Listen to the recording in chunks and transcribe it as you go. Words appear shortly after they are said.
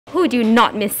Who do you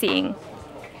not miss seeing?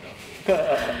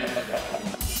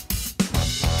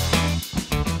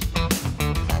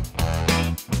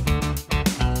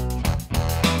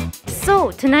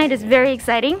 So, tonight is very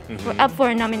exciting. We're up for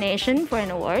a nomination for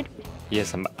an award.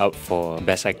 Yes, I'm up for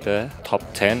Best Actor, Top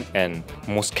 10 and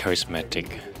Most Charismatic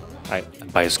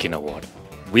Bioskin Award.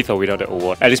 With or without the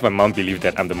award, at least my mom believed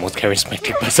that I'm the most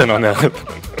charismatic person on earth.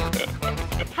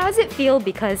 How does it feel?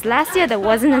 Because last year there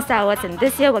wasn't a Star Wars and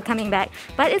this year we're coming back,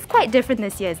 but it's quite different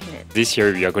this year, isn't it? This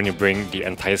year we are going to bring the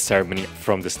entire ceremony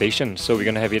from the station, so we're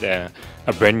going to have it at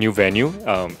a brand new venue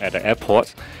at the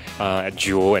airport, at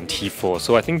Jewel and T4.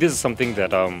 So I think this is something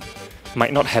that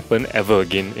might not happen ever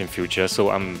again in future. So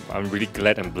I'm really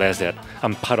glad and blessed that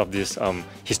I'm part of this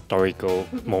historical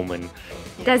moment.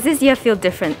 Does this year feel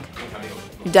different?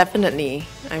 Definitely.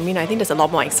 I mean, I think there's a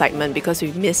lot more excitement because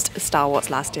we missed Star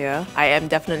Wars last year. I am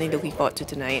definitely looking forward to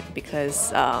tonight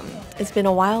because it's been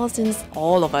a while since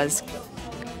all of us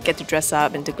get to dress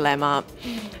up and to glam up.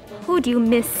 Who do you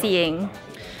miss seeing?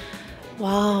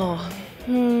 Wow.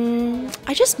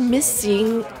 I just miss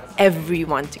seeing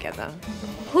everyone together.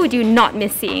 Who do you not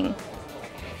miss seeing?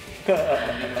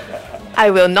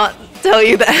 I will not tell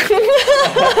you that.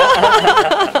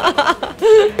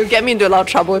 You'll get me into a lot of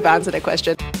trouble if I answer that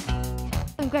question.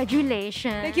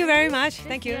 Congratulations. Thank you very much.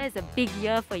 Thank you. This year is a big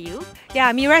year for you.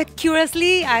 Yeah,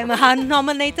 miraculously, I'm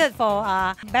nominated for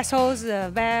Best Host,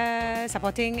 Best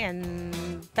Supporting and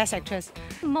Best Actress.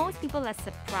 Most people are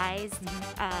surprised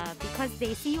because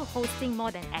they see you hosting more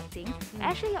than acting.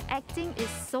 Actually, your acting is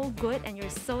so good and you're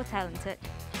so talented.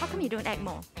 How come you don't act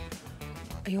more?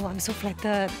 Ayo, I'm so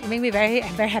flattered. You make me very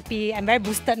happy. I'm very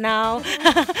boosted now.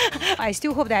 I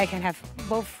still hope that I can have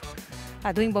both,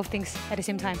 doing both things at the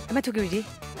same time. Am I too greedy?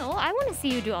 No, I want to see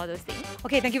you do all those things.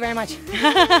 Okay, thank you very much.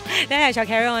 Then I shall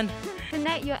carry on.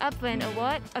 Tonight you're up for an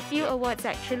award, a few awards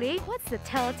actually. What's the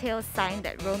telltale sign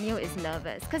that Romeo is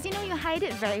nervous? Because you know you hide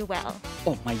it very well.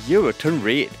 Oh, my ear will turn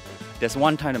red. There's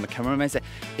one time that my cameraman said,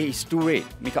 hey, it's too red.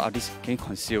 Makeup artist, can you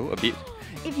conceal a bit?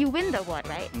 If you win the award,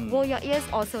 right, will your ears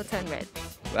also turn red?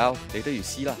 Well, later you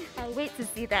see lah. I'll wait to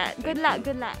see that. Good luck,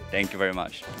 good luck. Thank you very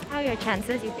much. How are your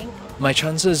chances, you think? My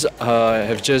chances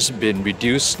have just been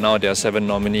reduced. Now there are 7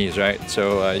 nominees, right?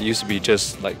 So it used to be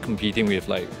just like competing with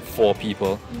like 4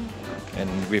 people. And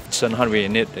with Sun Hanwei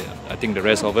in it, I think the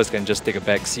rest of us can just take a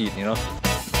back seat, you know?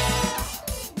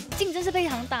 竞争是非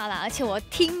常大啦，而且我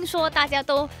听说大家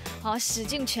都好使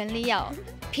尽全力要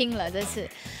拼了这次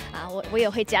啊，我也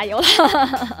会加油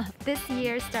啦。This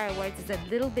year's Star Awards is a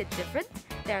little bit different.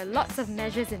 There are lots of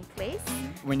measures in place.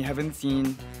 When you haven't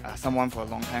seen someone for a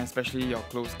long time, especially your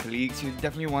close colleagues, you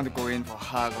definitely want to go in for a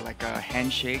hug or like a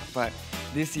handshake. But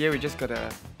this year we just gotta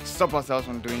stop ourselves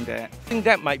from doing that. I think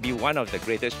that might be one of the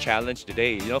greatest challenge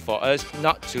today, you know, for us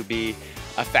not to be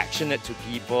affectionate to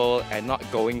people and not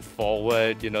going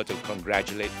forward, you know, to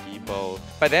congratulate people.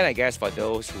 But then I guess for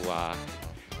those who are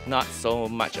not so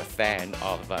much a fan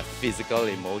of physical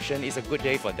emotion, it's a good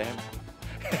day for them.